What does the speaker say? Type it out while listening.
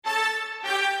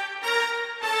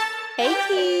Hey,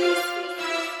 Keys.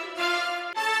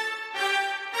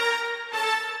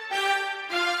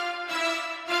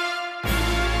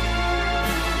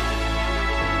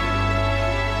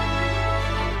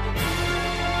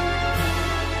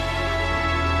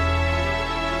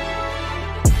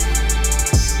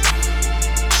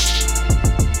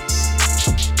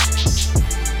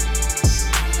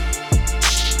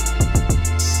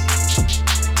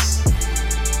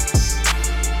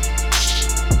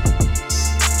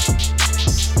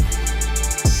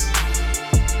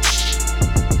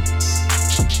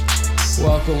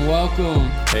 Welcome.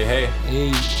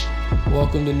 Hey.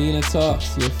 Welcome to Nina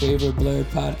Talks, your favorite blurred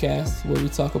podcast where we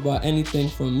talk about anything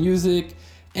from music,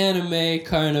 anime,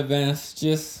 current events,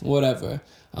 just whatever.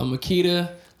 I'm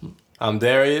Akita. I'm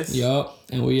Darius. Yup,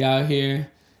 and we out here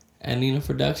at Nina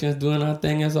Productions doing our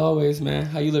thing as always, man.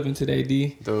 How you living today,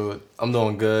 D? Dude, I'm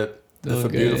doing good. It's a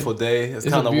good. Beautiful day. It's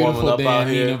kind of a warming up day out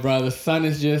here. Nina, bro. The sun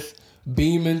is just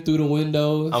beaming through the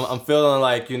windows. I'm feeling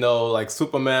like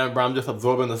Superman, bro. I'm just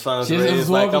absorbing the sun's Just rays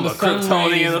like I'm a sun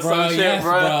Kryptonian rays, or some shit, yes,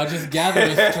 bro. Just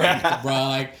gathering strength, bro.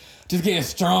 Like, just getting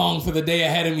strong for the day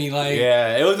ahead of me. Like,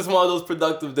 yeah, it was just one of those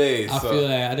productive days. I feel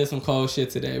that. I did some cold shit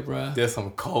today, bro. Did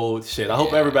some cold shit. I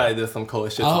hope everybody did some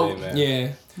cold shit today, man.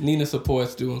 Yeah, Nina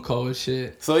supports doing cold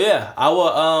shit. So yeah,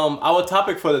 our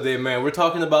topic for the day, man. We're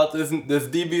talking about this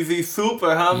DBZ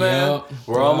Super, huh, man? Yep.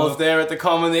 We're almost there at the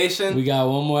culmination. We got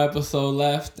one more episode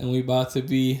left, and we about to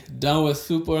be done with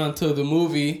Super until the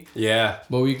movie. Yeah.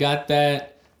 But we got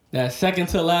that second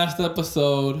to last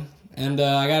episode, and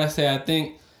I gotta say, I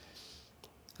think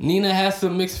Nina has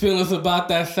some mixed feelings about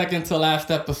that second to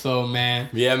last episode, man.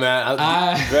 Yeah, man.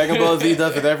 Dragon Ball Z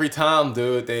does it every time,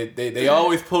 dude. They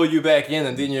always pull you back in,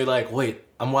 and then you're like, wait,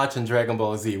 I'm watching Dragon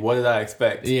Ball Z. What did I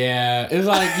expect? Yeah, it's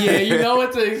like, yeah, you know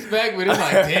what to expect, but it's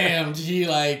like, damn, G,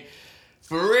 like,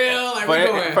 for real?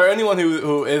 Like, for anyone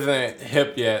who isn't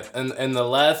hip yet, in the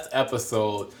last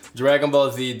episode, Dragon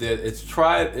Ball Z did its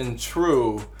tried and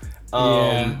true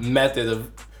method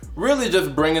of really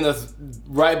just bringing us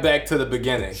right back to the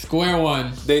beginning. Square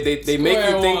one. They make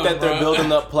you think that they're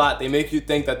building up plot. They make you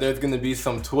think that there's gonna be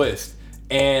some twist,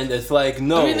 and it's like,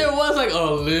 no. I mean, there was like a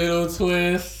little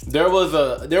twist. There was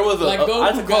a like,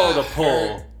 I should call it a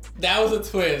pull. That was a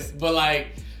twist, but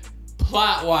like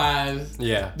plot wise,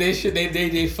 yeah,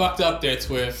 they fucked up their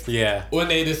twist. Yeah, when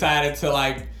they decided to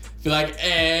like be like,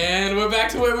 and we're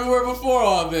back to where we were before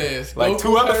all this. Like Goku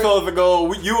 2 episodes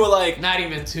ago, you were like... Not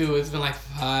even 2. It's been like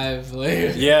 5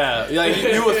 later. Yeah. Like,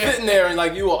 you were sitting there and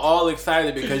like you were all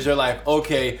excited because you're like,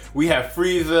 okay, we have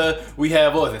Frieza, we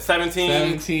have,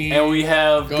 17? And we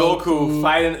have Goku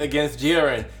fighting against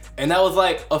Jiren. And that was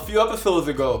like a few episodes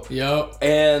ago. Yup.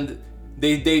 And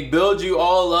they build you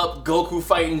all up, Goku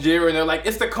fighting Jiren. They're like,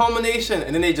 it's the culmination.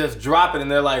 And then they just drop it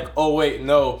and they're like, oh wait,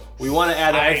 no, we want to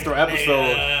add an extra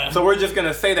episode. So we're just going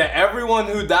to say that everyone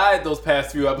who died those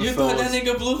past few episodes. You thought that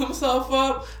nigga blew himself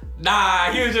up?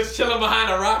 Nah, he was just chilling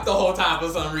behind a rock the whole time for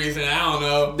some reason. I don't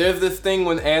know. There's this thing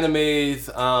when animes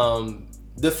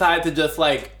decide to just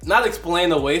like not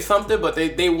explain away something, but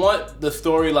they want the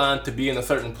storyline to be in a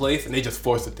certain place and they just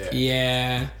force it there.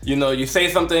 Yeah. You know, you say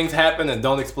some things happen and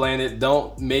don't explain it,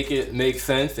 don't make it make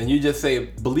sense, and you just say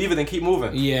believe it and keep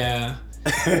moving. Yeah.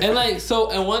 and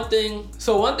one thing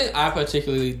I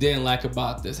particularly didn't like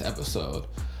about this episode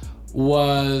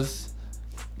was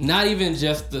not even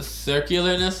just the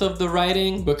circularness of the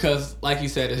writing, because like you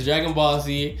said, it's Dragon Ball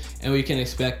Z and we can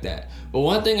expect that. But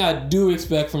one thing I do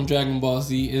expect from Dragon Ball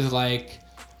Z is like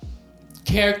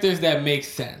characters that make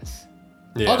sense.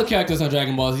 Yeah. All the characters on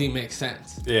Dragon Ball Z make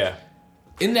sense. Yeah.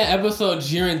 In that episode,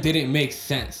 Jiren didn't make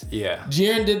sense. Yeah.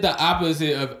 Jiren did the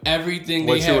opposite of everything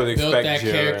What they had would built that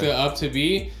Jiren. character up to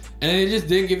be. And it just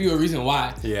didn't give you a reason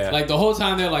why. Yeah. Like the whole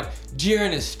time they're like,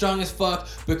 Jiren is strong as fuck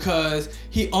because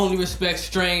he only respects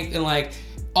strength and like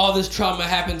all this trauma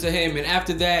happened to him. And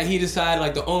after that, he decided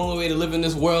like the only way to live in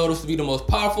this world was to be the most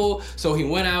powerful. So he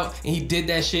went out and he did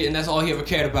that shit and that's all he ever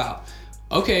cared about.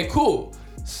 Okay, cool.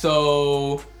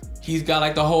 So he's got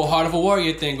like the whole Heart of a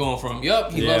Warrior thing going for him.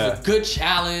 Yup, he loves a good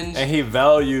challenge. And he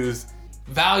values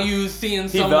seeing someone.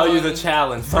 He values a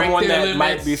challenge. Someone that limits,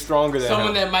 might be stronger than someone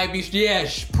him. that might be,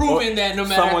 proving that no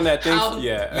matter someone that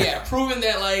thinks, proving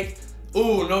that like,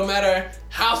 no matter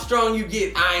how strong you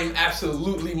get, I am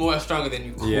absolutely more stronger than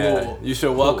you. Cool. Yeah, you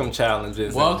should welcome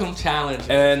challenges. Welcome challenges.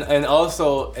 And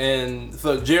also,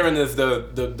 so Jiren is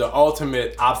the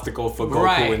ultimate obstacle for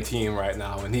Goku and team right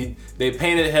now. And they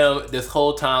painted him this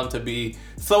whole time to be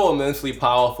so immensely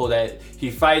powerful that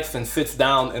he fights and sits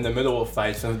down in the middle of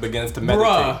fights and begins to meditate.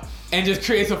 Bruh, and just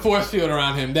creates a force field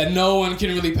around him that no one can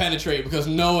really penetrate because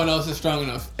no one else is strong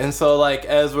enough. And so, like,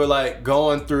 as we're, like,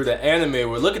 going through the anime,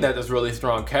 we're looking at this really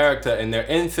strong character, and they're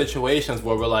in situations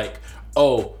where we're like,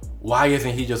 oh, why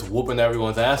isn't he just whooping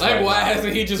everyone's ass? Like, why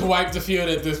hasn't he just wiped the field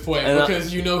at this point? And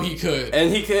because you know he could.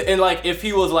 And he could, and like, if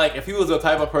he was the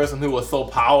type of person who was so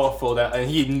powerful that, and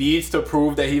he needs to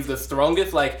prove that he's the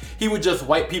strongest, like, he would just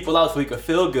wipe people out so he could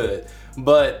feel good.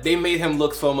 But they made him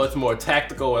look so much more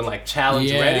tactical and like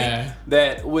challenge ready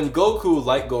that when Goku,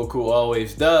 like Goku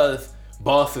always does,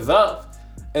 bosses up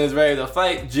and is ready to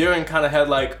fight, Jiren kind of had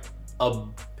like a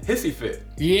hissy fit.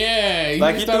 Yeah,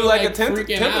 like he threw like a temper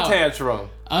tantrum.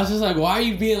 I was just like, why are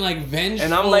you being like vengeful?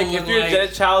 And I'm like, if you're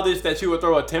that childish that you would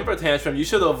throw a temper tantrum, you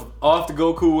should have offed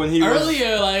Goku when he was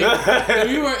earlier. Like, if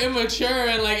you were immature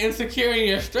and like insecure in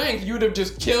your strength, you would have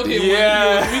just killed him when he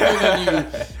was weaker than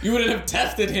you. You wouldn't have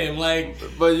tested him, like.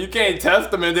 But you can't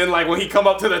test him and then like when he come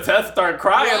up to the test start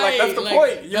crying. Like that's the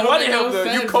point. You wanted him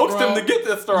to. You coaxed him to get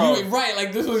this strong. Right,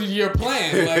 like this was your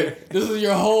plan. Like this is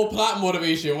your whole plot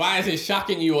motivation. Why is it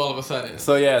shocking you all of a sudden?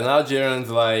 So yeah, now Jiren's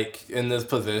like in this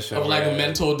position of like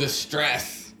mental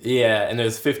distress. Yeah, and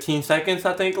there's 15 seconds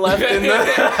I think left in the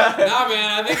Nah,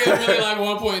 man, I think it's really like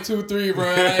 1.23,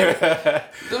 bro. Like,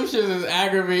 some shit is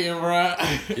aggravating, bro.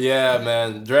 Yeah,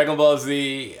 man. Dragon Ball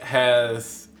Z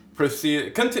has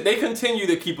proceeded. They continue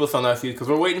to keep us on our seats because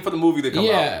we're waiting for the movie to come out.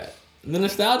 Yeah. The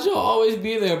nostalgia will always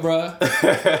be there, bro.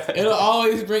 It'll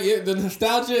always bring it. The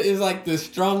nostalgia is like the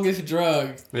strongest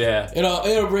drug. Yeah.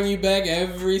 It'll bring you back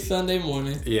every Sunday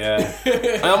morning. Yeah.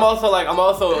 And I'm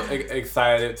also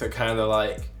excited to kind of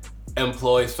like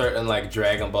employ certain like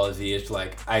Dragon Ball Z-ish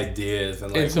like ideas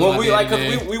and like when we like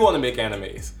because we want to make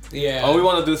animes. Yeah. And we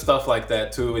want to do stuff like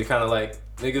that too. We kind of like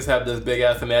niggas have this big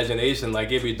ass imagination.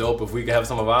 Like it'd be dope if we could have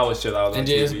some of our shit out on TV. And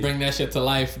just bring that shit to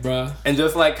life, bro. And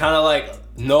just like kind of like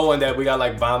knowing that we got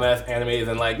like bomb ass animes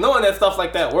and like knowing that stuff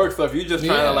like that works. So if you just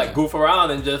trying to like goof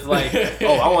around and just like,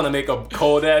 oh, I want to make a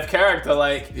cold ass character,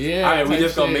 like, all right, we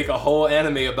just gonna make a whole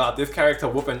anime about this character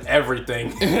whooping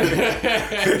everything.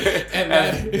 and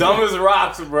as dumb as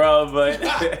rocks, bro, but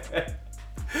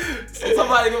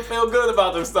somebody can feel good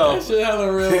about themselves. That shit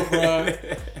hella real, bro.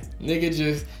 Nigga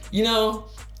just,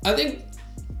 I think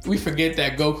we forget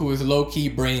that Goku is low key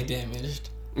brain damaged.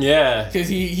 Yeah. Because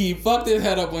he fucked his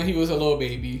head up when he was a little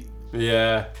baby.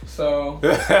 Yeah. So.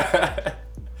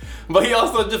 But he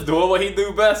also just doing what he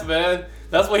do best, man.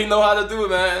 That's what he know how to do,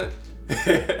 man.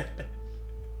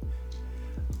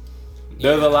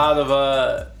 There's a lot of,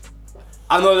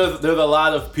 I know there's a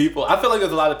lot of people. I feel like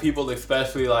there's a lot of people,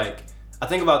 especially like, I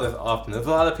think about this often. There's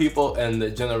a lot of people in the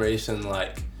generation,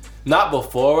 like, not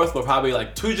before us, but probably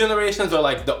like 2 generations or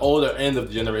like the older end of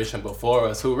the generation before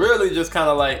us who really just kind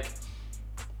of like,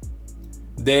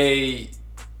 they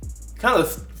kind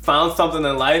of found something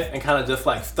in life and kind of just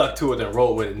like stuck to it and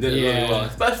rolled with it and did it really well.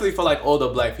 Especially for like older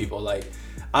black people. Like,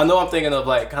 I know I'm thinking of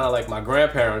like kind of like my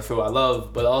grandparents who I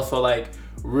love, but also like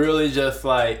really just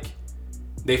like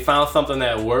they found something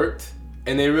that worked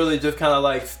and they really just kind of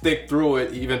like stick through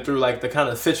it even through like the kind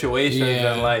of situations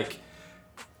and like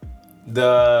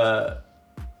the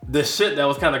shit that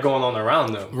was kind of going on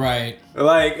around them. Right.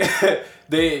 Like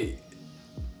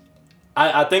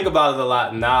I think about it a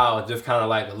lot now, just kind of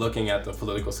like looking at the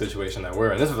political situation that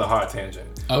we're in. This is a hard tangent.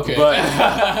 Okay.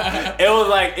 But it was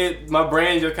like, my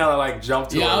brain just kind of like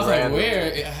jumped to it. Yeah, I was like, where?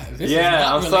 This is not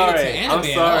I'm related sorry. to anime I'm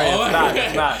sorry. at all.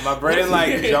 It's not. My brain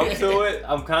like jumped to it.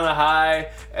 I'm kind of high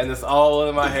and it's all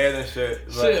in my head and shit.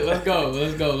 But, shit, let's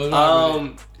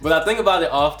go. But I think about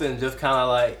it often just kind of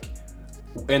like,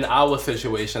 in our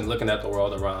situation, looking at the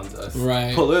world around us,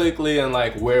 right, politically and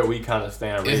like where we kind of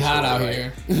stand. It's hot out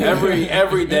here.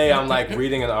 Every day, I'm like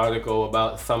reading an article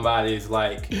about somebody's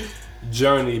like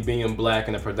journey being black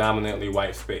in a predominantly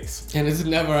white space, and it's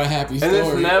never a happy story. And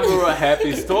it's never a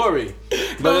happy story.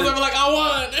 But it's never like I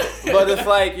won. But it's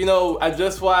like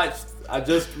I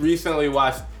just recently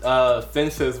watched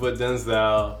Fences with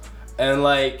Denzel, and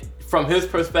like from his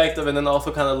perspective, and then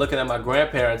also kind of looking at my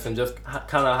grandparents and just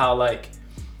kind of how like.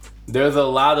 There's a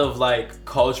lot of like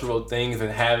cultural things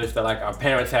and habits that like our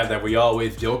parents have that we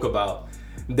always joke about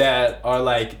that are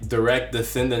like direct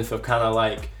descendants of kind of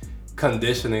like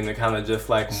conditioning to kind of just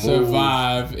like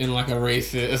survive in like a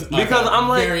racist, because I'm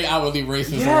like very outwardly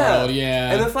racist world,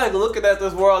 and it's like looking at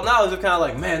this world now, it's just kind of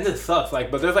like, man, this sucks.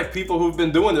 Like, but there's like people who've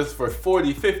been doing this for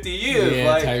 40, 50 years,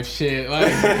 like type shit.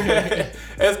 Like,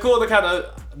 it's cool to kind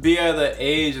of be at the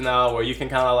age now where you can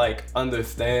kind of like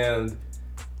understand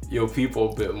your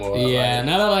people a bit more. Yeah,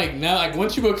 like, now like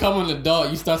once you become an adult,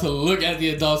 you start to look at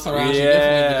the adults around you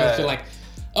differently because you're like,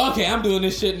 okay, I'm doing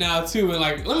this shit now too, and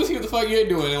like, let me see what the fuck you're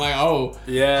doing, and like, oh,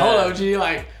 hold up, G,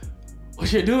 like,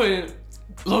 what you're doing,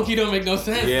 low-key don't make no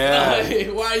sense. Yeah. Like,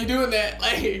 why are you doing that?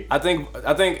 Like, I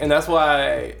think, and that's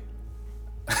why,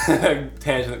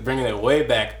 tangent, bringing it way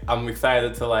back, I'm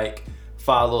excited to like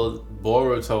follow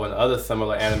Boruto and other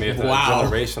similar animes that are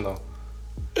generational.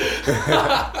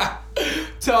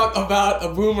 Talk about a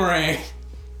boomerang.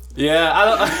 Yeah,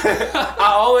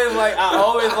 I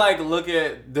always like look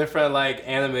at different like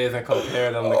animes and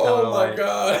compare them to kind of like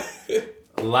God.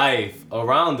 life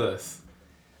around us.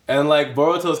 And like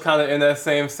Boruto's kind of in that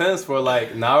same sense where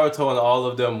like Naruto and all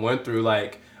of them went through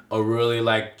like a really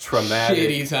like traumatic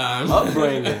shitty time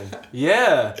upbringing.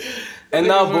 Yeah. And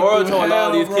now Boruto and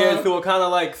all these kids who are kind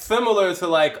of like similar to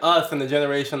like us and the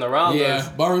generation around us.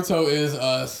 Yeah, Boruto is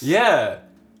us. Yeah.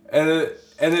 And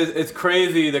it's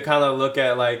crazy to kind of look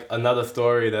at like another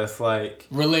story that's like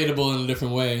relatable in a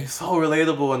different way. So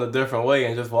relatable in a different way,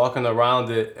 and just walking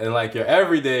around it and like your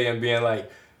everyday and being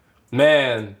like,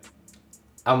 man,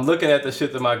 I'm looking at the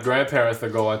shit that my grandparents are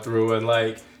going through and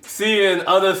like seeing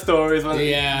other stories. When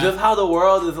just how the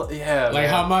world is. Yeah. Like man.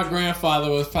 How my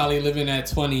grandfather was probably living at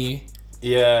 20.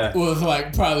 Yeah. Was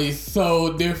like probably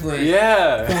so different.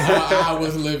 Yeah. From how I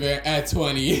was living at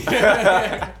 20.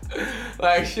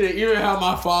 Like shit, even how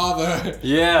my father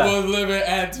was living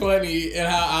at 20 and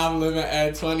how I'm living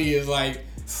at 20 is like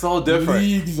so different.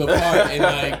 Leagues apart. And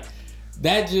like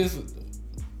that just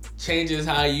changes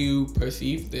how you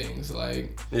perceive things.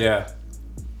 Like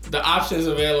the options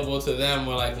available to them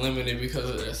were like limited because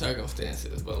of their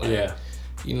circumstances. But like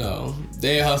you know,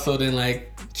 they hustled and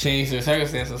like changed their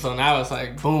circumstances. So now it's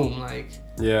like boom, like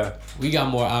we got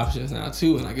more options now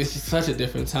too, and like it's just such a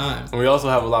different time. And we also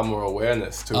have a lot more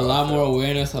awareness too. A lot more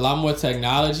awareness, a lot more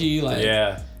technology, like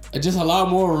just a lot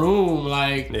more room,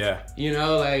 like you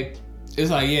know, like it's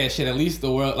like shit. At least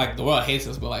the world hates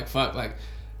us, but like fuck, like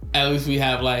at least we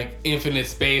have like infinite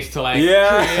space to like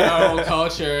create our own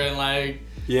culture and like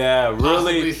really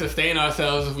possibly sustain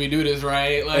ourselves if we do this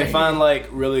right. Like they find like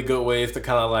really good ways to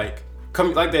kind of like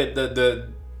come like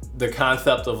the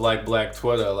concept of like Black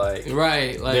Twitter, like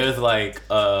like there's like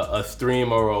a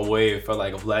stream or a wave for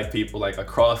like Black people like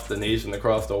across the nation,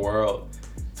 across the world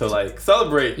to like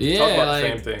celebrate, talk about the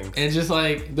same thing, and just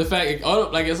like the fact,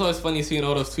 like it's always funny seeing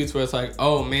all those tweets where it's like,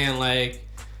 oh man, like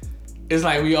it's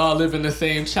like we all live in the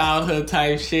same childhood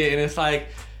type shit, and it's like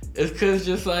it's cause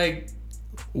just like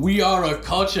we are a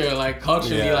culture, like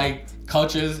culturally like.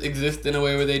 Cultures exist in a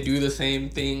way where they do the same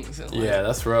things. And like,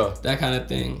 that's real. That kind of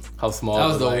thing. How small. That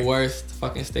was the worst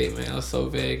fucking statement. That was so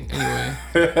vague.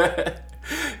 Anyway.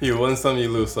 You win some, you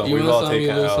lose some. You We've win all some,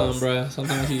 taken you lose L's. some, bruh.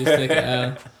 Sometimes you just take an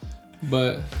L.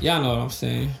 But y'all know what I'm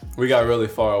saying. We got really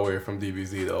far away from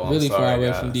DBZ though. Really far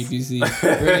away from DBZ.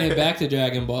 Bringing it back to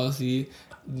Dragon Ball Z,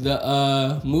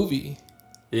 the movie.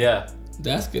 Yeah.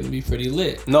 That's gonna be pretty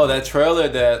lit. No, that trailer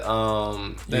that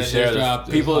you shared,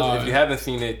 people, if you haven't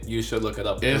seen it, you should look it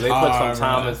up because it's they hard, put some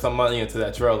time and some money into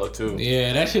that trailer too.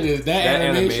 Yeah, that shit is that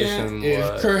animation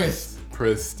is crisp.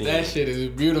 Pristine. That shit is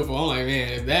beautiful. I'm like,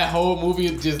 man, if that whole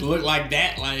movie just looked like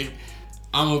that, like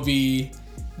I'm gonna be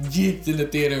geeked in the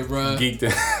theater, bro.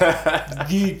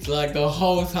 Geeked like the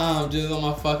whole time, just on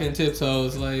my fucking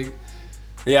tiptoes, like.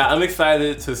 Yeah, I'm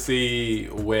excited to see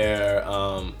where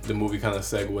the movie kind of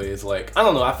segues. Like, I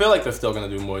don't know. I feel like they're still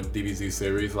gonna do more DBZ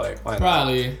series. Like, why not?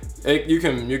 Probably. You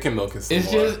can milk it some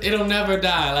It's more. just it'll never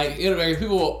die. Like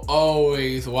people will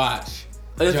always watch.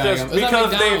 It's Dragon. just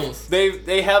because like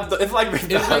they have the. It's like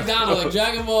McDonald's. It's McDonald's. Like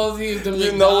Dragon Ball Z is the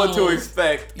McDonald's. You know what to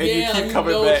expect, and you keep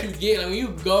coming back. You know what you get. Like when you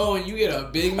go and you get a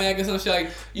Big Mac or some shit,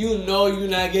 like you know you're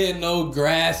not getting no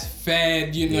grass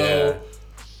fed, you know.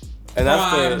 And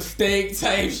that's prime steak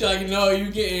type shit. Like, you know,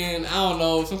 you getting, I don't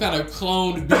know, some kind of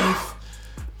cloned beef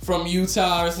from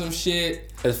Utah or some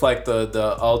shit. It's like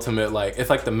the ultimate, like, it's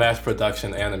like the mass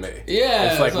production anime.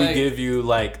 Yeah. It's like we give you,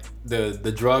 like,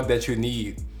 the drug that you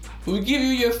need. We give you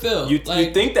your fill. You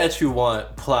think that you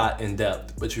want plot and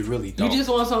depth, but you really don't. You just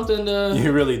want something to...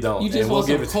 You really don't. You just want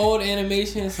some cold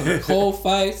animation, some cold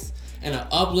fights, and an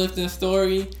uplifting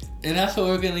story, and that's what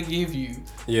we're going to give you.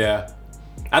 Yeah.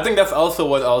 I think that's also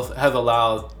what else has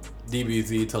allowed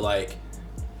DBZ to like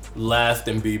last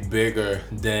and be bigger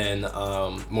than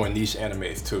more niche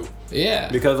animes too. Yeah.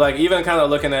 Because like even kind of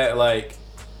looking at like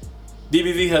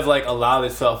DBZ has like allowed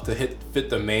itself to fit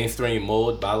the mainstream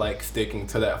mold by like sticking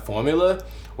to that formula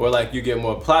where like you get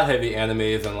more plot heavy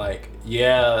animes and like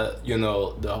you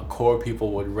know the core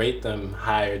people would rate them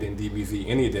higher than DBZ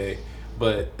any day,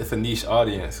 but it's a niche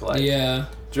audience. Like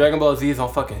Dragon Ball Z is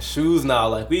on fucking shoes now.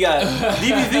 Like we got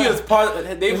DBZ is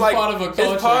part. They've like part of a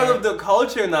culture. It's part of the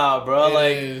culture now, bro. It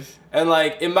like is. and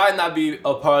like it might not be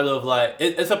a part of like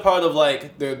it's a part of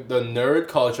like the nerd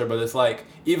culture, but it's like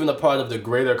even a part of the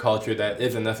greater culture that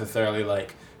isn't necessarily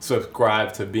like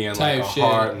subscribed to being Type like a shit.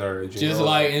 hard nerd. Just know?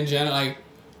 like in general, like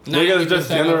Niggas just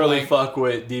 90% of, generally like, fuck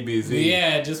with DBZ.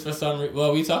 Yeah, just for some reason.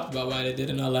 Well, we talked about why they did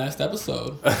in our last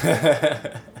episode.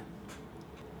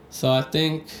 So I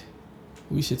think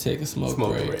we should take a smoke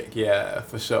break. Yeah,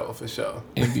 for sure, for sure.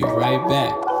 And be right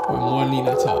back with more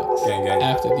Nina Talks Gang, gang.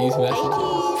 after these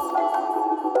messages.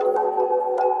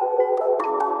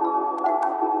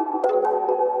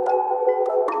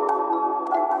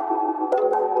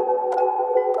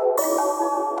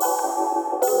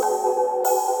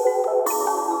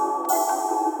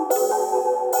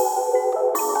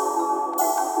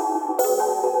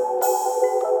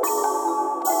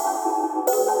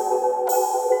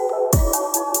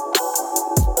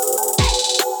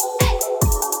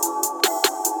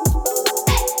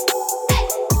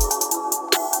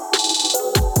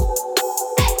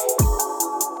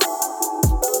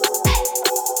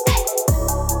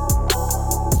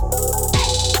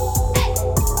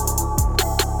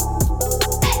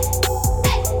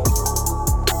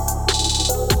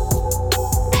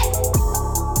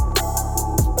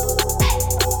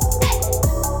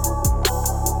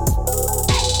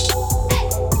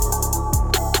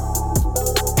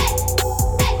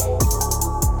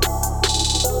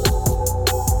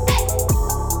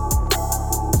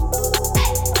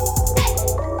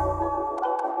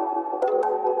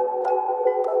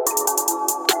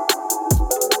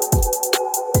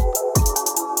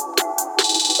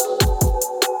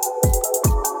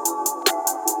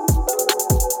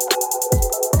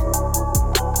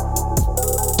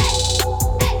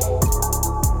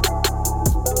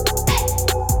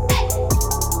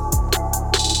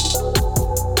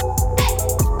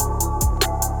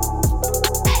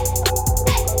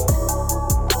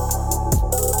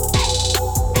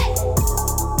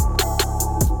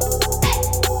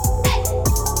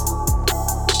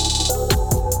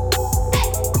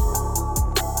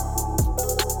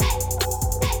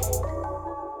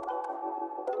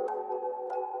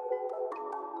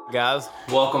 Guys,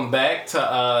 welcome back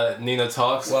to Nina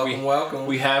Talks. Welcome.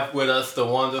 We have with us the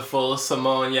wonderful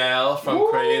Simone Yael from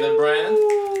Creative Brand.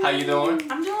 How you doing?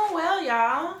 I'm doing well,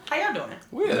 y'all. How y'all doing?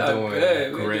 We're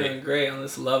Good. great. We're doing great on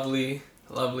this lovely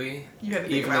You had to think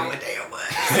evening. about what day it was.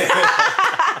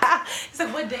 It's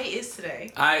like, what day is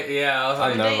today? I was I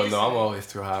like, never know. I'm always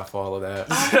too high for all of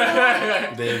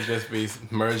that. They just be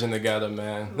merging together,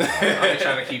 man. I'm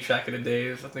trying to keep track of the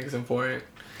days. I think it's important.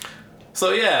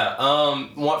 So yeah,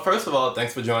 first of all,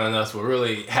 thanks for joining us. We're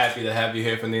really happy to have you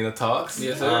here for Nina Talks.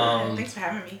 Yes, sir. Thanks for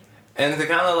having me. And to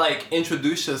kind of like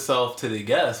introduce yourself to the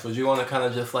guests, would you want to kind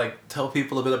of just like tell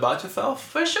people a bit about yourself?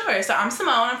 For sure. So I'm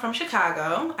Simone. I'm from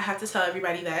Chicago. I have to tell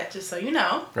everybody that, just so you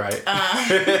know. Right.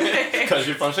 Because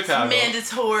you're from Chicago.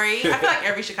 Mandatory. I feel like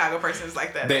every Chicago person is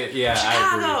like that. Yeah,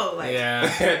 Chicago. I Like, Yeah.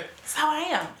 that's how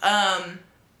I am.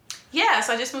 Yeah,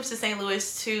 so I just moved to St.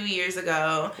 Louis 2 years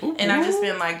ago, and I've just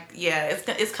been like,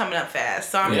 it's coming up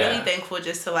fast. So I'm really thankful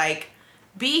just to like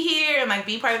be here and like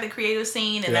be part of the creative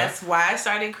scene, and that's why I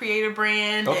started Creative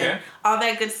Brand and all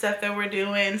that good stuff that we're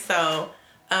doing. So,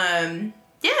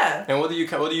 yeah. And what do you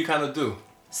kind of do?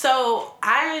 So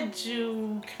I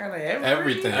do kind of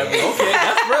everything. Okay,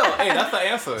 that's real. Hey, that's the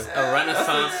answer. A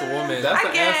Renaissance woman. That's the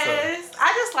I guess answer.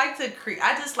 I just like to create.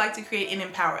 I just like to create and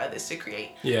empower others to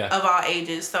create. Yeah. Of all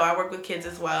ages. So I work with kids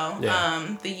as well.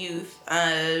 Yeah. The youth.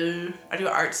 I do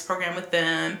an arts program with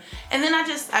them, and then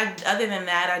other than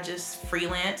that, I just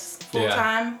freelance full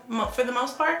time for the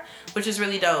most part, which is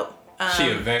really dope. She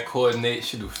event coordinates.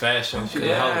 She do fashion. She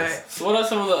do houses. So what are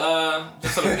some of the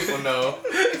just so that people know?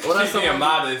 What are She's some being of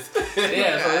modest. so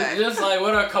just like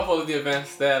what are a couple of the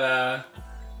events that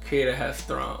Creator has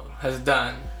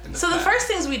done? So the first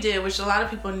things we did, which a lot of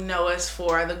people know us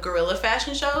for, are the guerrilla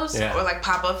fashion shows or like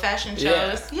pop-up fashion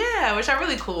shows. Yeah, which are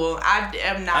really cool. I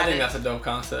think that's a dope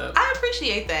concept. I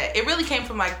appreciate that. It really came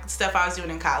from like stuff I was doing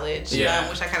in college, which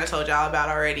I kind of told y'all about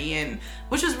already, and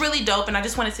which was really dope. And I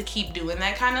just wanted to keep doing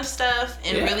that kind of stuff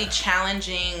and really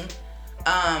challenging.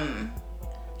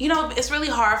 It's really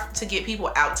hard to get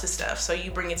people out to stuff, so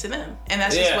you bring it to them, and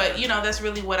that's just what that's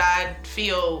really what I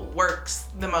feel works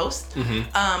the most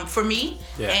for me.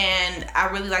 And I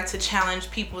really like to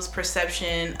challenge people's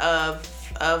perception of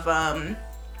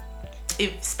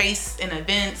if space and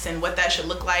events and what that should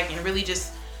look like, and really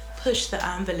just push the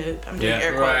envelope. I'm doing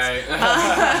air quotes. Right.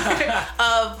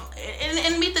 And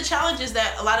and meet the challenges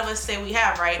that a lot of us say we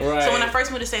have, right? So when I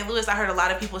first moved to St. Louis, I heard a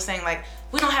lot of people saying like,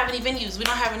 we don't have any venues, we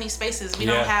don't have any spaces, we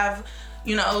don't have,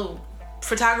 you know,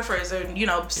 photographers or, you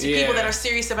know, people that are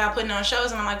serious about putting on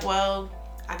shows. And I'm like, well,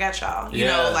 I got y'all, you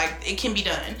know, like it can be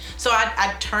done. So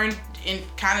I turned in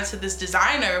kind of to this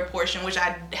designer portion, which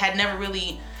I had never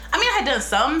really, I mean, I had done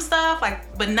some stuff,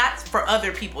 like, but not for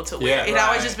other people to wear. It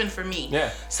always just been for me.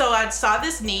 So I saw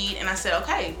this need and I said,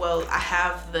 okay, well, I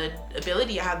have the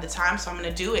ability, I have the time, so I'm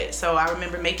gonna do it. So I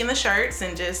remember making the shirts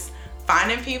and just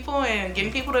finding people and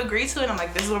getting people to agree to it. I'm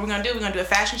like, this is what we're gonna do. We're gonna do a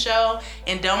fashion show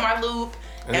in Del Mar Loop.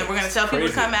 And we're gonna tell people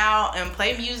to come out and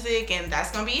play music, and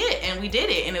that's gonna be it. And we did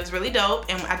it, and it was really dope.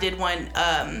 And I did one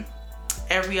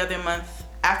every other month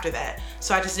after that.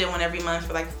 So I just did one every month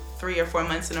for like 3 or 4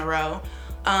 months in a row.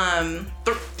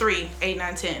 3, 8,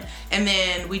 9, 10, and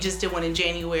then we just did one in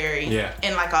January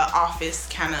in like a office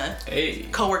kind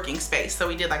of co-working space. So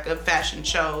we did like a fashion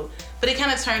show, but it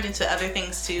kind of turned into other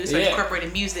things too. So it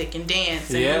incorporated music and dance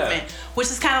and movement,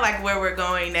 which is kind of like where we're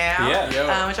going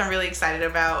now, which I'm really excited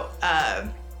about.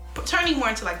 Turning more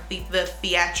into like the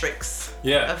theatrics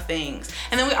of things.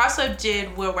 And then we also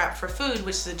did We'll Rap for Food,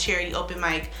 which is a charity open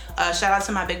mic. Shout out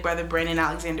to my big brother Brandon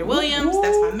Alexander Williams.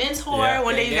 That's my mentor.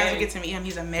 One day you guys will get to meet him.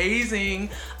 He's amazing.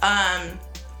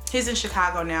 He's in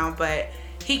Chicago now, but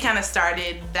he kind of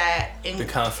started that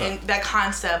that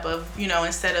concept of, you know,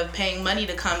 instead of paying money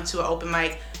to come to an open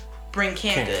mic, bring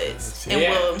canned goods,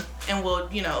 and we'll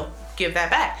you know, give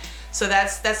that back. So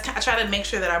that's I try to make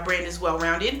sure that our brand is well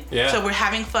rounded. So we're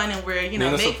having fun and we're, you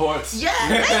know, supports. Yeah,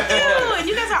 thank you. And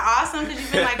you guys are awesome because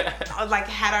you've been like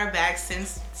had our back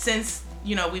since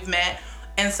you know we've met.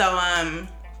 And so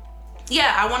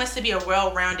I want us to be a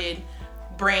well rounded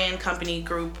brand, company,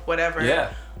 group, whatever.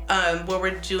 Where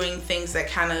we're doing things that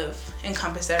kind of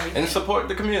encompass everything and support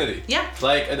the community.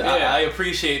 Like I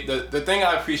appreciate the thing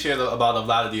I appreciate about a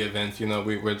lot of the events. You know,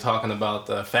 we're talking about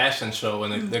the fashion show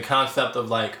and the concept of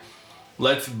like,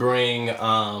 let's bring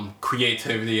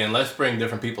creativity and let's bring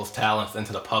different people's talents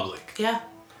into the public.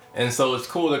 And so it's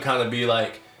cool to kind of be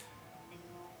like,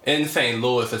 in St.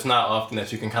 Louis, it's not often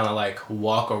that you can kind of like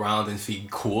walk around and see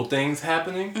cool things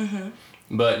happening.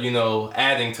 But, you know,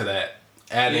 adding to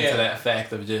that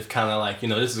fact of just kind of like, you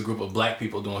know, this is a group of black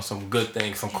people doing some good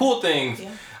things, some cool things.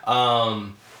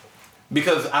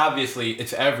 Because obviously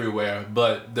it's everywhere,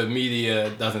 but the media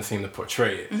doesn't seem to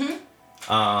portray it.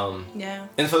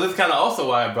 And so this is kind of also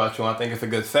why I brought you on. I think it's a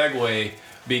good segue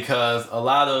because a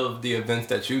lot of the events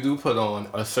that you do put on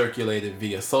are circulated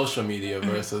via social media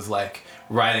versus like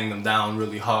writing them down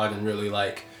really hard and really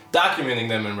like documenting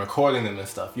them and recording them and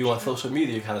stuff. You want social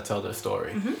media to kind of tell their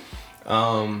story.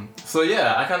 So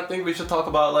yeah, I kind of think we should talk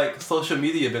about like social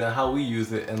media a bit and how we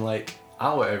use it in like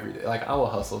our everyday, like our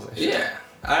hustles and shit. Yeah,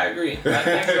 I agree. I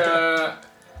think,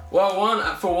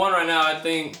 for one right now, I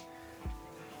think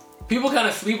people kind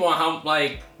of sleep on how,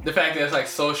 like, the fact that it's, like,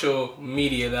 social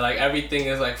media, that, like, everything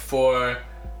is, like, for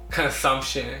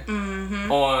consumption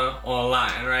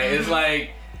online, right? It's,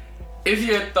 like, it's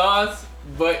your thoughts,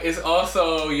 but it's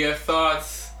also your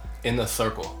thoughts in the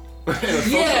circle. But,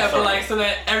 like, so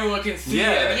that everyone can see it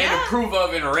and approve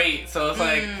of and rate. So it's,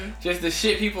 like, just the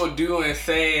shit people do and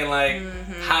say and, like,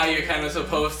 how you're kind of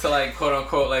supposed to, like,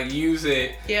 quote-unquote, like, use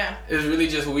it is really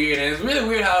just weird. And it's really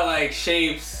weird how it, like,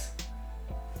 shapes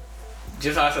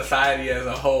just our society as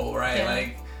a whole, right?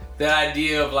 Like, the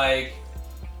idea of, like,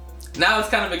 now it's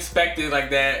kind of expected, like,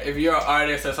 that if you're an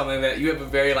artist or something, that you have a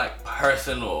very, like,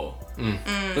 personal,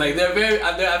 like, I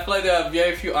feel like there are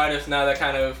very few artists now that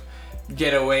kind of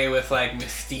get away with, like,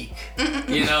 mystique.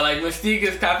 You know, like, mystique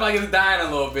is, I feel like it's dying a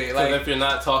little bit. Like, if you're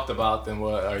not talked about, then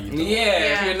what are you doing?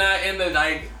 If you're not in the,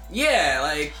 like,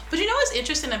 like. But you know what's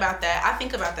interesting about that? I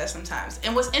think about that sometimes.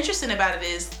 And what's interesting about it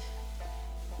is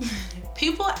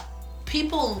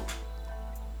people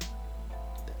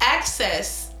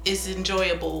access is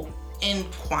enjoyable in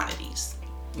quantities.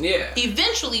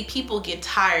 Eventually people get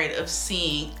tired of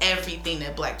seeing everything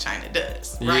that Blac Chyna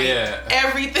does, right?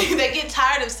 Everything. They get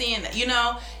tired of seeing that, you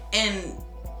know?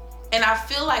 And I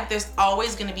feel like there's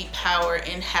always going to be power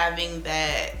in having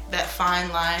that fine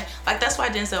line. Like, that's why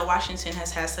Denzel Washington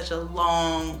has had such a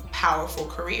long, powerful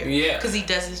career. Because he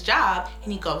does his job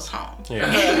and he goes home.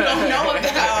 And you don't know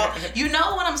about, you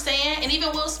know what I'm saying? And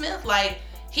even Will Smith, like,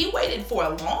 he waited for a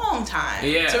long time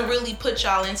to really put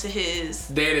y'all into his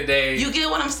day-to-day. You get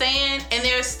what I'm saying? And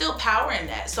there's still power in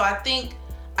that. So I think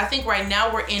right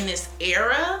now we're in this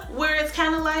era where it's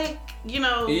kind of like, you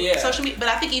know, social media. But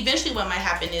I think eventually what might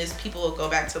happen is people will go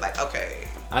back to like, okay.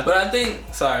 I think,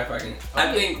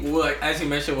 as you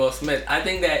mentioned Will Smith, I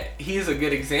think that he's a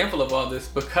good example of all this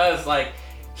because, like,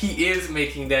 he is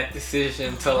making that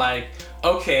decision to like,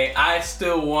 okay, I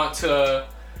still want to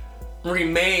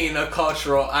remain a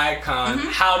cultural icon.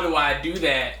 How do I do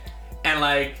that? And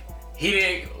like,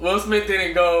 Will Smith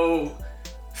didn't go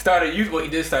start a YouTube, well, he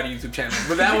did start a YouTube channel,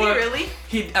 but that was really?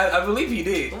 I believe he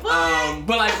did. What?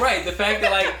 But like, right, the fact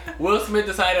that like Will Smith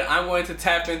decided I'm going to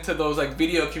tap into those like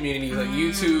video communities like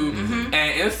YouTube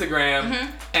and Instagram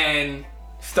and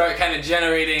start kind of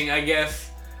generating, I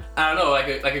guess, I don't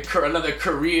know, another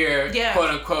career, quote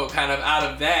unquote, kind of out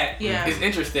of that is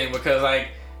interesting because like,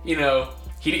 you know,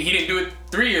 he didn't do it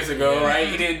 3 years ago, right?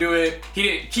 He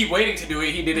didn't keep waiting to do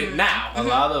it. He did it now. A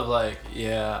lot of like,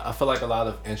 I feel like a lot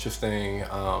of interesting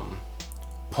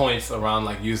points around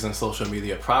like using social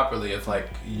media properly is like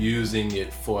using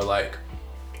it for like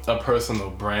a personal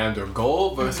brand or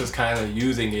goal versus kind of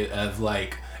using it as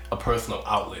like a personal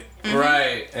outlet.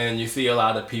 Right. And you see a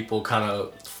lot of people kind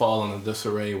of fall into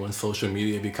disarray when social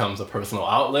media becomes a personal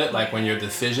outlet, like when your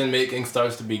decision making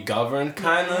starts to be governed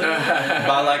kind of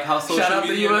by like how social Shout out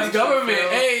media the U.S. government.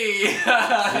 Hey.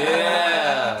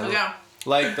 Yeah.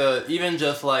 Like even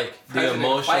just like the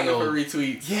emotional for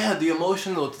retweets. Yeah, the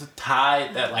emotional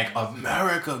tide that like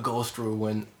America goes through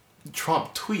when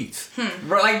Trump tweets.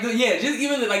 Bro, like just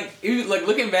even like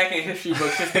looking back in history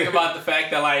books, just think about the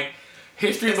fact that like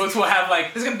history books will have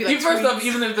like, there's gonna be like first off,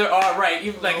 even if there are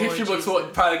history books will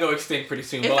probably go extinct pretty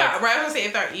soon. If I was gonna say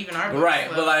if there even are books, right,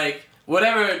 but like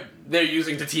whatever they're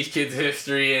using to teach kids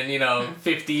history in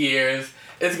 50 years,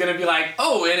 it's gonna be like,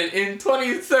 oh, and in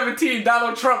 2017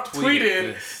 Donald Trump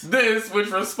tweeted this, which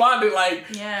responded like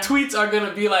tweets are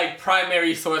gonna be like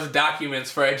primary source documents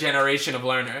for a generation of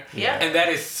learner. And that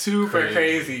is super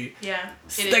crazy. Yeah.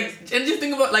 And just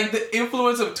think about like the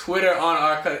influence of Twitter on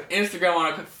our Instagram,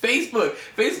 on our Facebook.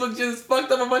 Facebook just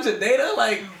fucked up a bunch of data.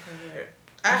 Like,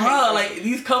 bro, like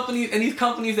these companies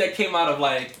that came out of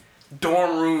like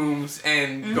dorm rooms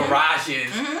and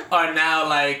garages are now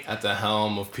like at the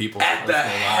helm of people. At the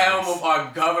helm of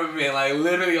our government, like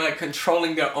literally like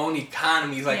controlling their own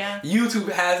economies. Like YouTube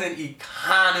has an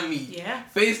economy. Yeah.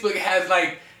 Facebook has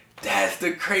like, that's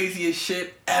the craziest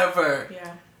shit ever.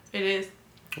 Yeah, it is.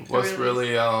 What's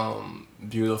really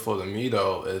beautiful to me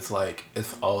though is like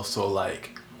it's also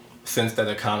like since that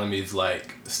economy is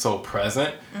like so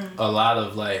present, a lot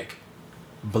of like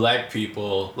Black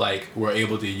people like were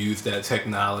able to use that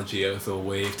technology as a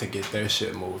way to get their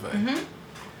shit moving.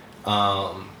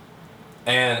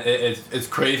 And it's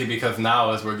crazy because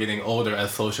now as we're getting older, as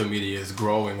social media is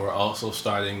growing, we're also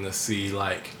starting to see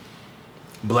like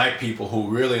Black people who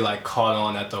really like caught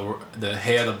on at the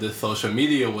head of this social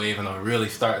media wave and are really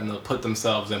starting to put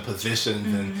themselves in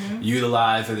positions and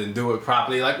utilize it and do it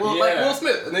properly. Like like Will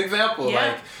Smith, an example.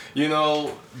 Like, you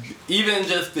know, even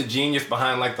just the genius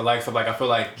behind like the likes of like I feel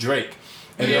like Drake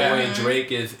and the way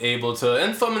Drake is able to,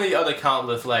 and so many other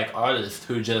countless like artists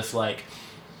who just like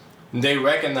they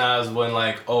recognize when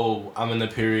like, oh, I'm in a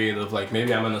period of like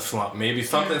maybe I'm in a slump, maybe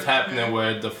something's happening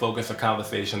where the focus of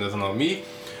conversation isn't on me.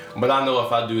 But I know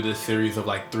if I do this series of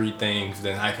like 3 things,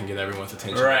 then I can get everyone's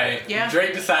attention. Right. Yeah.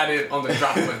 Drake decided on the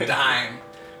drop of a dime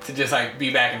to just like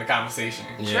be back in the conversation.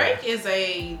 Drake is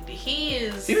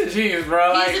he's a genius,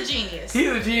 bro. He's a genius.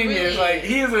 He's a genius.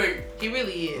 He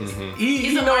really is.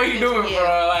 He know what he's doing,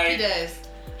 bro. Like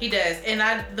he does.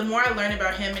 And the more I learn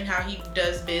about him and how he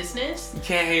does business, you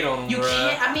can't hate on him. You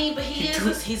can't. I mean, but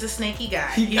he's a snaky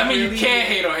guy. You can't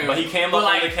hate on him. But he came up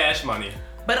on the Cash Money.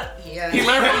 But he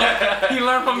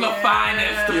learned from the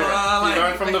finest, bro. He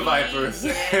learned from the Vipers.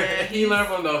 He learned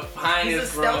from the finest, he's a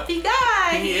stealthy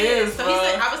guy. He is, so bro.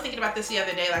 I was thinking about this the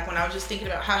other day, like when I was just thinking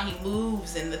about how he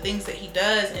moves and the things that he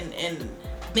does and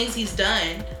things he's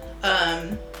done.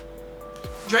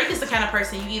 Drake is the kind of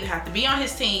person you either have to be on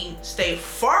his team, stay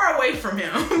far away from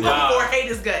him, or hate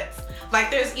his guts. Like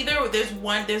there's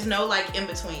no like in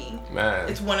between. Man,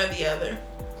 it's one or the other.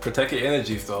 Protect your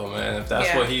energies though, man. If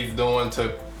that's what he's doing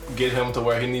to get him to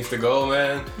where he needs to go,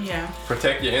 man. Yeah.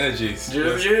 Protect your energies.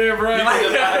 Bro.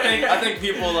 I think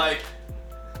people like.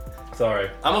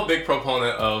 Sorry, I'm a big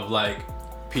proponent of like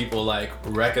people like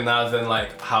recognizing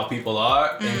like how people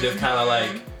are and just kind of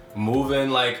like moving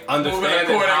like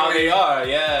understanding how they are.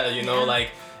 Yeah, you know,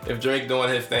 like if Drake doing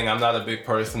his thing, I'm not a big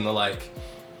person to like.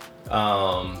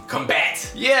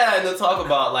 Combat. Yeah, and to talk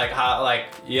about like how like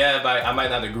I might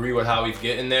not agree with how he's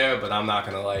getting there, but I'm not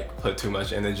gonna like put too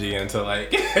much energy into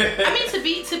like. I mean,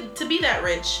 to be that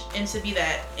rich and to be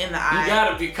that in the eye, you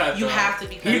gotta be cut. You have to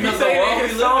be cut. Because the world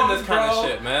we live in this kind of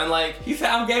shit, man. Like he said,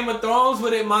 I'm Game of Thrones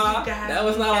with it, ma. That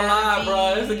was not a lie,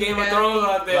 bro. There's a Game of Thrones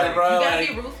out there, bro. You gotta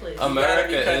be ruthless.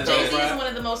 America is. Jay-Z is one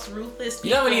of the most ruthless people.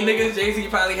 You know how many niggas Jay-Z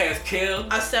probably has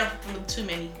killed? Too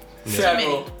many.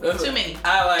 Several. Too many.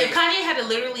 I like. If Kanye had to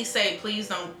literally say, "Please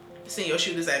don't send your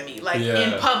shooters at me," like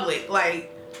Yeah. in public, like.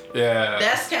 Yeah.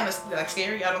 That's kind of like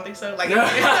scary. I don't think so. Like, Being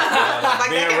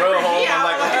real home, I'm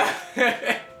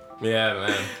like, yeah,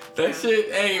 man. That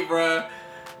shit, hey, bruh.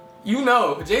 You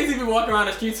know, Jay-Z be walking around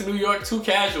the streets of New York too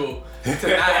casual to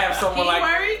not have someone like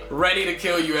worried? ready to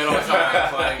kill you at all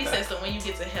times. Like, He says, so when you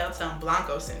get to hell, tell him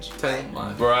Blanco sent you.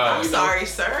 Bro. I'm sorry,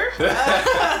 sir. If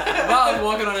I was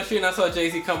walking on the street and I saw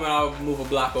Jay-Z coming, I would move a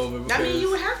block over. I mean,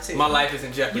 you would have to. My life is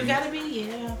in jeopardy. You gotta be,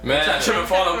 yeah. Man. I trip and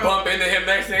fall and bump into him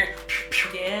next thing.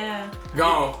 Yeah.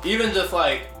 Gone. Even just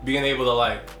like being able to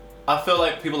like, I feel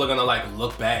like people are gonna like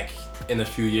look back in a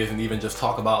few years and even just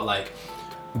talk about like,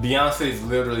 Beyonce is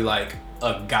literally like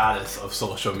a goddess of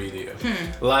social media.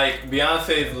 Like Beyonce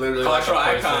is literally Cultural like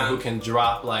a person icon. who can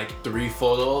drop like 3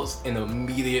 photos and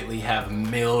immediately have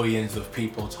millions of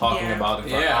people talking Yeah. about it for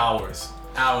Yeah. hours.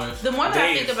 The more that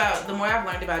I Days. think about, the more I've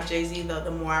learned about Jay-Z, though,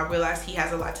 the more I realize he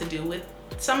has a lot to do with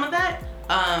some of that.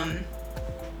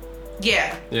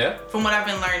 Yeah. Yeah. From what I've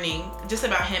been learning, just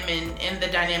about him and the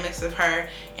dynamics of her.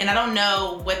 And I don't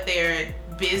know what their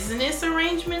business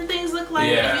arrangement things look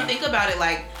like. Yeah. But if you think about it,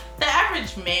 like, the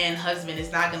average man husband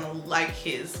is not gonna like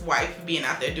his wife being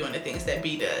out there doing the things that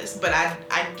B does. But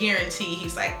I guarantee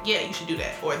he's like, yeah, you should do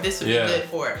that. Or this would Yeah. be good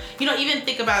for, you know, even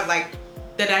think about like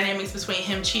the dynamics between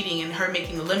him cheating and her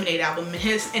making the Lemonade album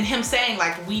and him saying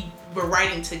like, we were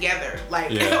writing together.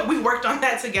 Like, Yeah. we worked on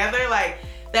that together. Like,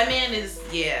 that man is,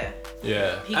 yeah.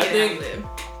 Yeah. He I can think- outlive.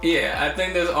 Yeah, I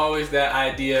think there's always that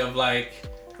idea of like,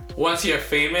 once you're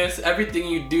famous, everything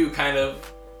you do kind of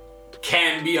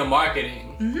can be a marketing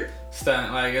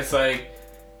stunt. Like, it's like,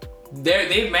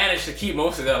 they've managed to keep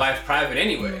most of their life private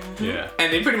anyway. Yeah.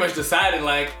 And they pretty much decided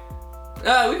like,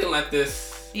 we can let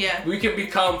this, Yeah. we can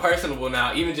become personable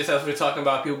now, even just as we're talking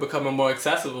about people becoming more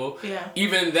accessible. Yeah.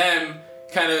 Even them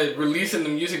kind of releasing the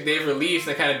music they've released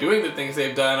and kind of doing the things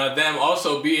they've done are them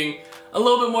also being a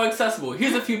little bit more accessible.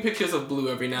 Here's a few pictures of Blue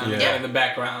every now and Yeah. then in the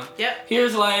background. Yep.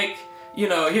 Here's like, you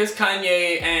know, here's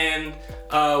Kanye and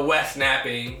West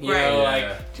napping. You Right. know, Yeah.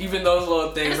 like even those little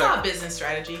And things. it's Like, all business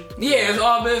strategy. yeah, it's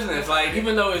all business. Like,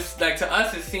 even though it's like to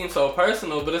us it seems so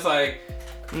personal, but it's like,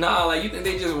 nah, like you think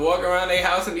they just walk around their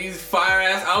house in these fire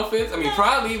ass outfits? I mean,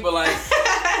 probably, but like,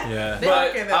 Yeah. They don't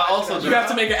but care that I much also about you have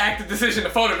to make an active decision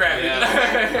to photograph it.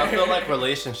 Yeah. I feel like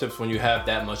relationships when you have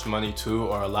that much money too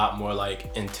are a lot more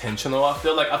like intentional. I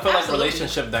feel like Absolutely.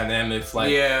 relationship dynamics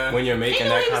like Yeah. when you're He making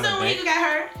knew what that he was kind of doing when bank. he got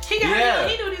hurt. He got Yeah. hurt.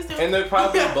 He knew what he was doing. And they're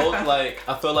probably both like,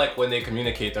 I feel like when they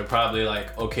communicate, they're probably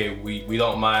like, okay, we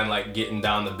don't mind like getting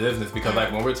down to business because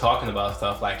like when we're talking about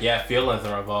stuff, like yeah, feelings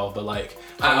are involved, but like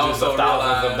I hundreds also of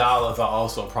thousands realize- of dollars are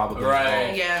also probably Right.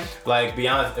 involved. Yeah. Like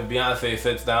Beyonce, if Beyonce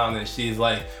sits down and she's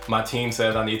like, my team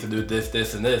says I need to do this,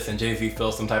 this, and this, and Jay-Z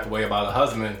feels some type of way about a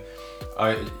husband,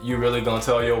 are you really gonna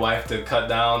tell your wife to cut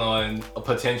down on a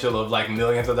potential of like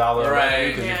millions of dollars Right.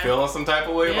 because Yeah. you're feeling some type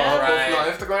of way Yeah. about her posting on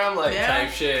Right. Instagram? Like Yeah.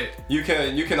 Type shit. you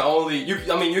can only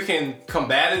you can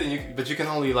combat it, and but you can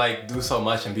only like do so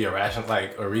much and be a rational,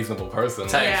 like a reasonable person.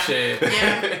 Type Yeah. shit.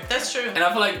 Yeah. That's true. And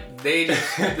I feel like they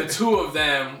just, the two of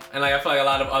them, and like I feel like a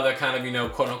lot of other kind of, you know,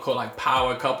 quote unquote like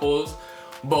power couples,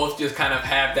 both just kind of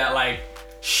have that like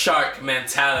shark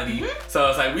mentality. So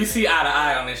it's like we see eye to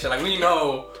eye on this shit. Like we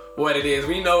know what it is.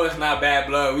 We know it's not bad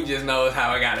blood. We just know it's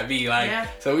how it gotta be. Like, Yeah.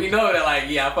 so we know that like,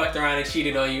 yeah, I fucked around and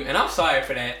cheated on you, and I'm sorry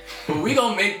for that. But we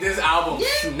gonna make this album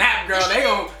snap, girl. They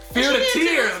gonna feel the She did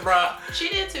too. tears, bro. She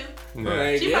did too.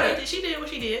 Like, She yeah. probably did. She did what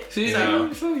she did. She,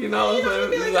 So, so, you know, You know, so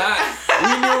it'd be it's like like,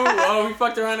 we knew, we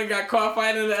fucked around and got caught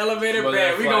fighting in the elevator. But Man,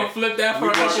 that's we like- gonna flip that for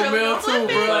we a couple surely mil gonna flip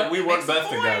too, it. bro. Like we work Makes best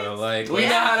sense. together. Like We Yeah.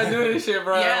 know how to do this shit,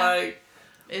 bro. Yeah. Like,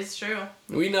 it's true.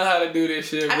 we know how to do this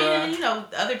shit, I bro. mean, you know,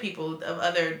 other people of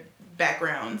other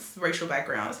backgrounds, racial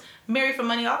backgrounds, marry for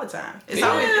money all the time. It's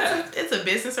always Yeah. it's a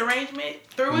business arrangement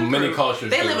through and Many through.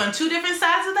 cultures They do live it. on two different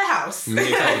sides of the house,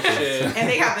 Many Type cultures. shit. and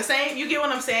they have the same. You get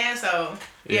what I'm saying? So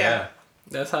yeah,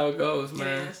 That's how it goes, it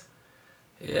man. is.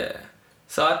 Yeah.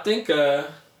 So I think then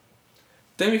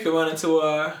we can run into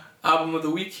our album of the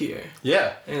week here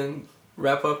Yeah. and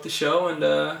wrap up the show and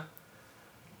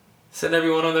send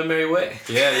everyone on their merry way.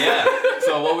 Yeah.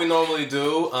 So what we normally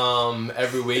do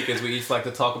every week is we each like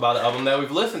to talk about the album that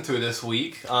we've listened to this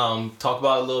week. Talk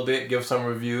about it a little bit, give some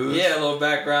reviews. Yeah, a little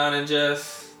background and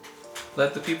just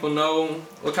let the people know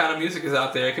what kind of music is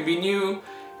out there. It can be new,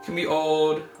 it can be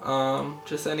old,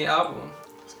 just any album.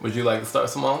 Would you like to start,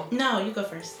 Simone? No, you go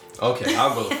first. Okay,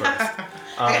 I'll go first.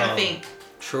 I gotta think.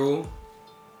 True.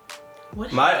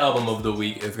 What? My album of the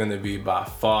week is gonna be by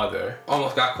Father.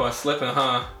 Almost got caught slipping,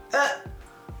 huh?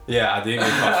 Yeah, I did get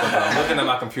caught up. I'm looking at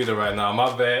my computer right now.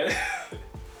 My bad.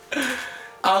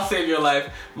 I'll save your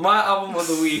life. My album of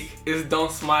the week is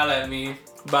 "Don't Smile at Me"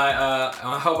 by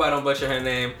I hope I don't butcher her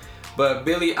name, but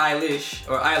Billie Eilish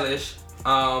or Eilish.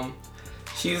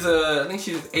 She's I think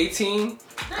she's 18,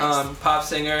 Nice. Pop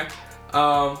singer.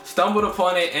 Stumbled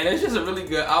upon it, and it's just a really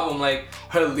good album. Like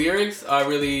her lyrics are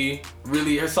really,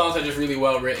 her songs are just really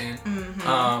well written.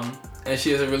 And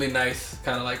she has a really nice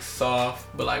kind of like soft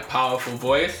but like powerful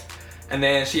voice. And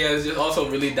then she has just also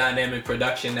really dynamic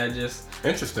production that just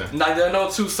Interesting. like there are no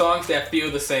two songs that feel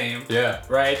the same. Yeah.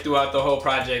 Right throughout the whole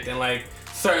project, and like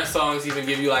certain songs even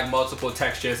give you like multiple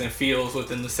textures and feels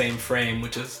within the same frame,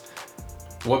 which is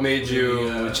What made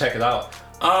you check it out?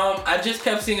 I just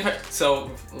kept seeing her.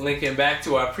 So linking back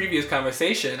to our previous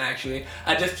conversation, actually,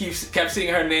 I just kept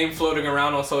seeing her name floating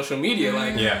around on social media,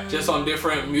 like just on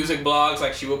different music blogs.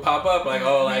 Like she would pop up, like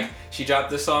like she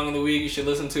dropped this song in the week. You should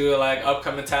listen to it, like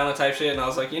upcoming talent type shit. And I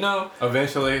was like,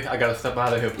 Eventually, I gotta step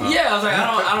out of hip hop. yeah, I was like,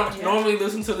 I don't normally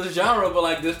listen to this genre, but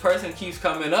like this person keeps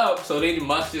coming up, so they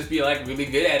must just be like really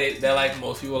good at it. That like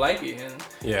most people like it,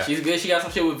 and she's good. She got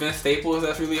some shit with Vince Staples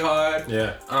that's really hard.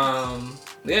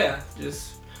 Yeah,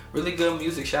 just really good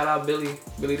music. Shout out Billy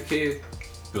the Kid.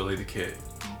 Billy the Kid.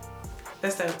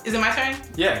 That's dope. Is it my turn?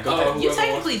 Yeah, go ahead. You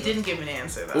technically didn't give an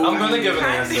answer though. I'm gonna give an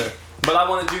answer. But I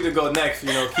wanted you to go next, keep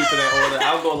it in order.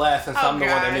 I'll go last since I'm the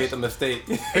one that made the mistake.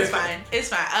 It's fine.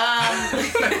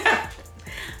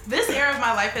 This era of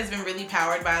my life has been really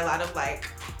powered by a lot of like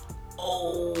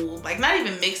old, like not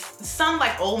even some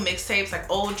like old mixtapes, like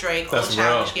old Drake, That's old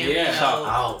Childish Gambino, Yeah. Shout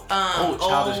out.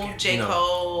 old J.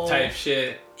 Cole Type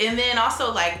shit. and then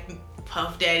also like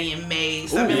Puff Daddy and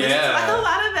Maze. So I've been Ooh, listening to like yeah. a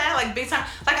lot of that, like big time.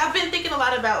 Like I've been thinking a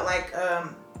lot about like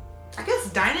I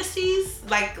guess dynasties,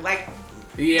 like that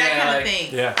kind of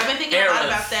thing. Yeah. I've been thinking a lot Eras.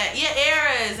 about that.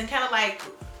 Yeah, eras and kind of like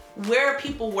where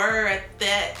people were at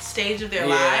that stage of their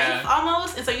Yeah. life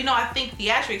almost. And so, I think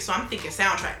theatrics, so I'm thinking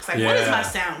soundtracks. Like, what is my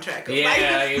soundtrack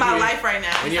of my life right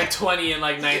now? When you're 20 in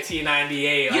like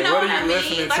 1998, like, you know what what are you I mean?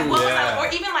 listening Like, to? what was I,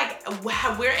 or even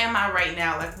like, where am I right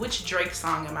now? Like, which Drake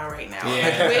song am I right now?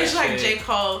 Yeah, Which like shit. J.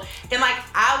 Cole? And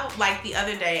like the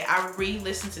other day, I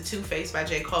re-listened to Two Face by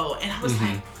J. Cole, and I was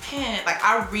like, man, like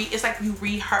it's like you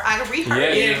reheard. I reheard Yeah,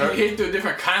 it. You hit through a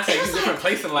different context, a different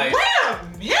place in life. Wait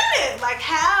a minute! Like,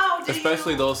 how did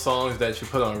Especially those songs that you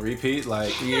put on repeat,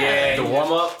 like Yeah. the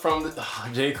warm up from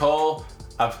J. Cole.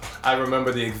 I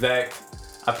remember the exact.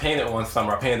 I painted one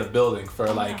summer. I painted a building for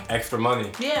like extra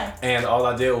money. Yeah. And all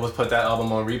I did was put that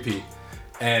album on repeat,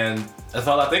 and that's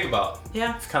all I think about.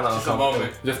 Yeah. It's kind of Just a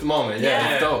moment. Just a moment.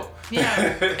 Yeah. It's dope.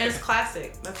 Yeah. And it's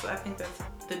classic. I think that's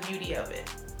the beauty of it.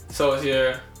 So it's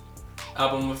your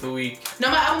album of the week. No,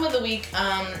 my album of the week,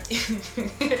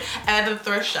 at the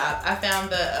thrift shop, I found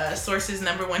the Source's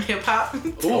 #1 hip hop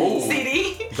Ooh.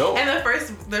 CD. Dope. And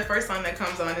the first song that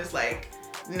comes on is like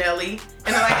Nelly.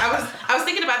 And like I was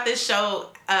thinking about this show.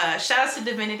 Shout out to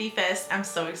Divinity Fest. I'm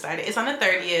so excited. It's on the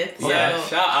 30th. Yeah,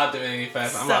 So shout out to Divinity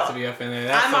Fest. I'm about to be up in there.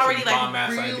 That's I'm such already a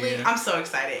bomb-ass like reeling. idea. I'm so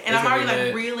excited, and It's I'm gonna already be like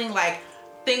lit. reeling like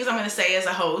things I'm gonna say as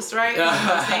a host, right? You know what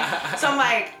I'm saying? So I'm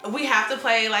like, we have to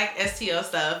play like STL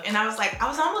stuff, and I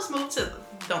was almost moved to.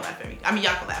 Don't laugh at me. I mean,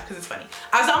 y'all can laugh because it's funny.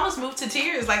 I was almost moved to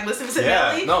tears, like listening to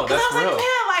Nelly. No, that's I was real. like,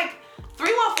 man, like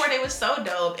 314 Day was so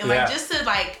dope, and like just to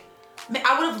like. Man,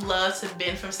 I would have loved to have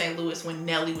been from St. Louis when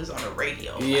Nelly was on the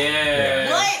radio.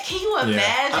 Yeah. What? Can you imagine?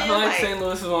 I feel like St.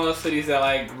 Louis is one of those cities that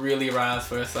like really rides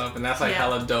for itself, and that's like Yeah.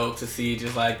 hella dope to see.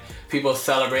 Just like people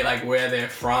celebrate like where they're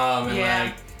from and Yeah.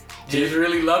 like just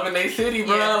really loving their city,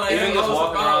 bro. Yeah. Like, Even it's just all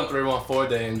walking about- around 314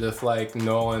 Day and just like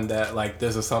knowing that like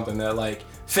this is something that like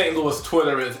St. Louis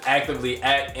Twitter is actively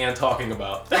at and talking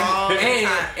about. All the And-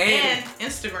 time. and-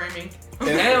 Instagramming.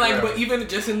 And like, but even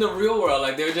just in the real world,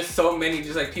 like there are just so many,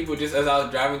 just like people, just as I was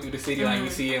driving through the city, like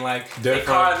you see in like the Different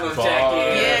Cardinals bars. jacket,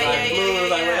 Yeah, like yeah, blues,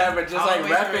 like yeah. whatever, just All like the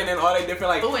way repping through. and all they different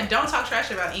like. Oh, and don't talk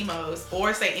trash about emos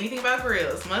or say anything about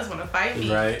grills. Must want to fight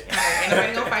me. Right. And like, ain't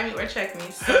nobody gonna fight me or check me.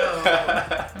 So.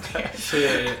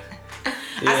 Shit.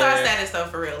 I saw a status though,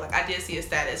 for real. Like I did see a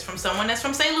status from someone that's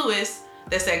from St. Louis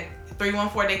that said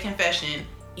 314 Day confession.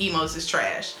 Emos is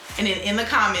trash. And then in the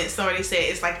comments, somebody said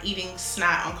it's like eating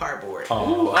snot on cardboard.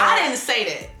 Oh. I didn't say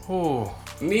that, Ooh.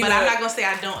 Nina but I'm not gonna say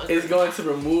I don't agree. is going to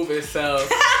remove itself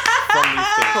From these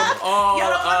from things. all Y'all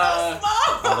don't want no smoke.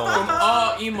 I don't from want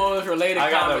all emos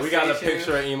related. we got a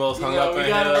picture of emos hung up in We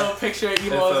got a little here. picture of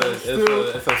emos in the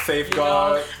stoop. It's a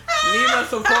safeguard. Nina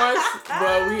supports,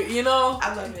 but we,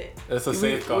 I love it. It's a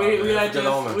safeguard. We man. are It's a good just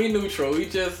omen. we neutral. We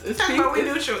just it's Talk about we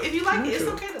it's- neutral. If you like it, it's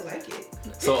neutral. okay to like it.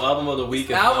 So album of the week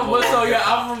is Album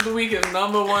of the week is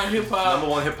number one hip number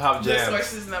one hip hop The jam.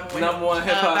 source is number one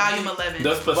hip hop. Volume 11.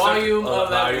 The specific, Volume 11.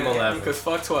 Volume 11. Because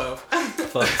fuck 12.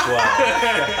 Fuck 12.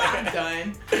 I'm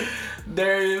done.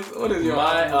 What is your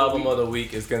My album of the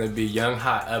week is gonna be Young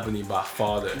Hot Ebony by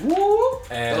Father. Woo!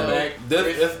 And Throwback.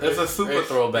 it's a super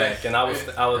throwback. And I was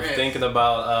thinking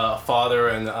about Father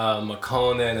and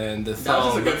McConan and the That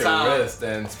was song a good Look at time. Wrist.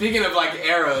 And Speaking of like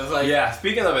eras, like yeah,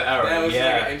 speaking of an era, that was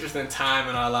yeah. like an interesting time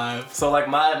in our lives. So like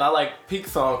my like peak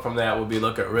song from that would be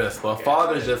Look at Wrist, but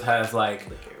Father just has like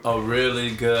a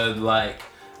really good like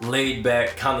laid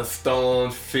back kind of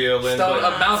stoned feeling, A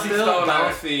but bouncy still stone,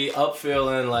 bouncy, up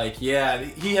feeling. Like yeah,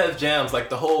 he has jams.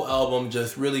 Like the whole album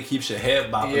just really keeps your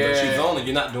head bopping. Yeah. But she's only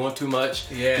you're not doing too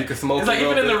much. Yeah, you can smoke. It's like a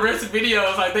even little in the bit. Wrist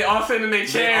videos, like they all sitting in their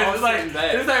chairs. all It's like sitting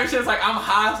back. this type of shit's like I'm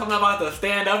high, so I'm about to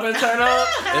stand up and turn up,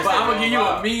 but I'm gonna give you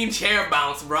a mean chair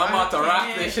bounce, bro. I'm about to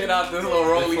rock this shit out this little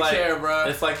rolly It's like- chair, bro.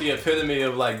 It's like the epitome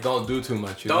of like don't do too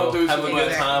much. You Don't know? do Have too a much.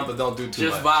 good time, but don't do too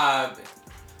Just much. vibe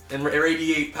and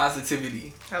irradiate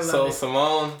positivity. I love So it.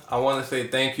 Simone, I want to say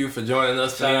thank you for joining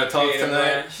us for Nina Talks Creative tonight.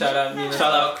 Brand. Shout out Nina.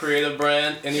 Shout out Creative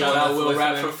Brand. Anyone Shout out that's Will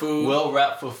Rap listening, for Food. Will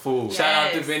Rap for Food. Yeah. Shout out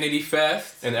Yes. Divinity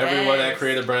Fest. And everyone Yes. at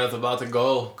Creative Brand is about to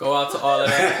go. Go out to all of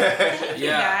that. Thank you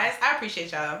Yeah. guys. I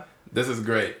appreciate y'all. This is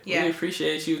great. Yeah. We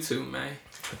appreciate you too, man.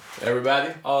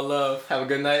 Everybody, All love. have a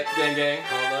good night. Gang, gang.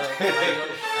 All love.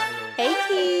 Hey,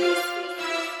 Keys.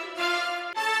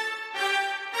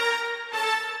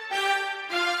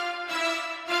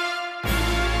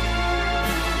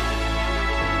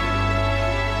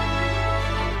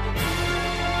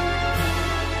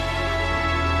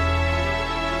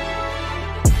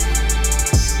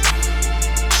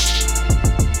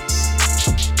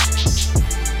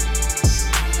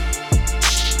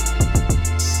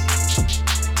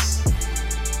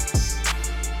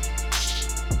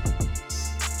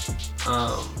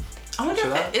 I wonder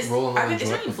Should I if roll another is there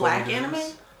joint any before we black do anime?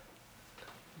 this?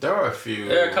 There are a few.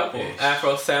 There are a couple. ish.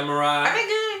 Afro Samurai. Are they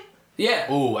good?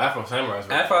 Yeah. Ooh, Afro Samurai's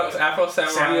really Afro good.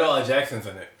 Samurai. Samuel L. Jackson's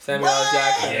in it. Samuel L.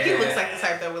 Jackson. Yeah. He looks like the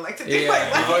type that would like to do Yeah, like he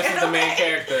black voices the main anime.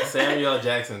 character. Samuel L.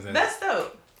 Jackson's in it. That's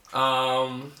dope.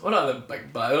 What other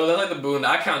like black? They're like the Boondocks.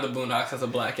 I count the Boondocks as a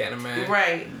black anime.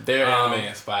 Right. They're Um, anime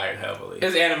inspired heavily.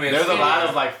 It's anime. There's a inspired. lot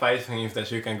of like fight scenes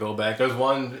that you can go back. There's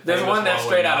one. There's famous one that's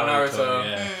with straight out of Naruto.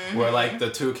 Yeah, where like the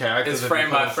two characters It's if frame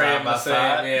you put by them frame side by the same.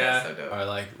 side, Yeah. That's so dope. are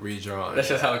like redrawn. That's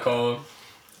just hella cold.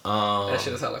 Um, That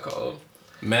shit is hella cold.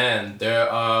 Man, there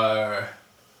are.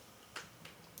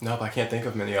 Nope, I can't think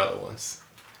of many other ones.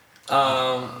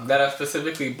 That are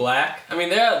specifically black. I mean,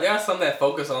 there are some that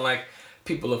focus on like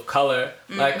people of color.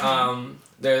 Like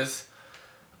there's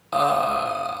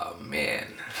man.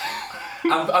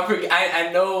 I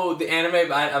know the anime,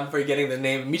 but I'm forgetting the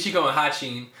name. Michiko and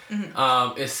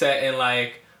Hachin is set in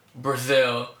like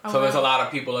Brazil, so there's a lot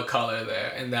of people of color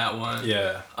there in that one.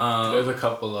 Yeah. There's a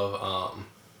couple of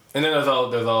and then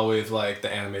there's always like the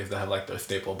animes that have like their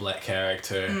staple black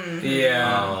character.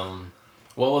 Yeah.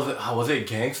 What was it? Was it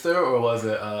Gangster or was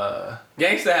it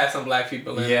Gangsta has some black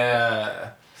people in it.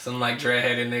 Yeah. Some like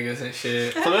dreadheaded niggas and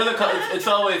shit. So there's it's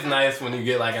always nice when you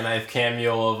get like a nice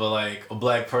cameo of a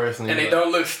black person. And they like,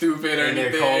 don't look stupid or And they're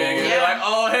anything. cold. And Yeah. they're like,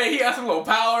 oh, hey, he got some more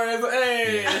powers.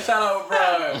 Hey, shout out,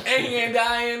 bro. And he ain't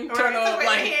dying. Turn Right, up, he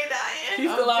like, ain't dying.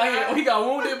 he's still Oh, out here. God. Oh, he got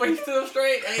wounded, but he's still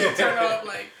straight. Hey, turn up,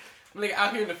 like, nigga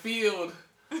out here in the field.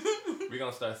 We're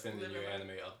gonna start sending you anime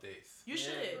updates. You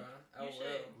should. Yeah, bro. I You will.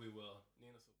 should. We will.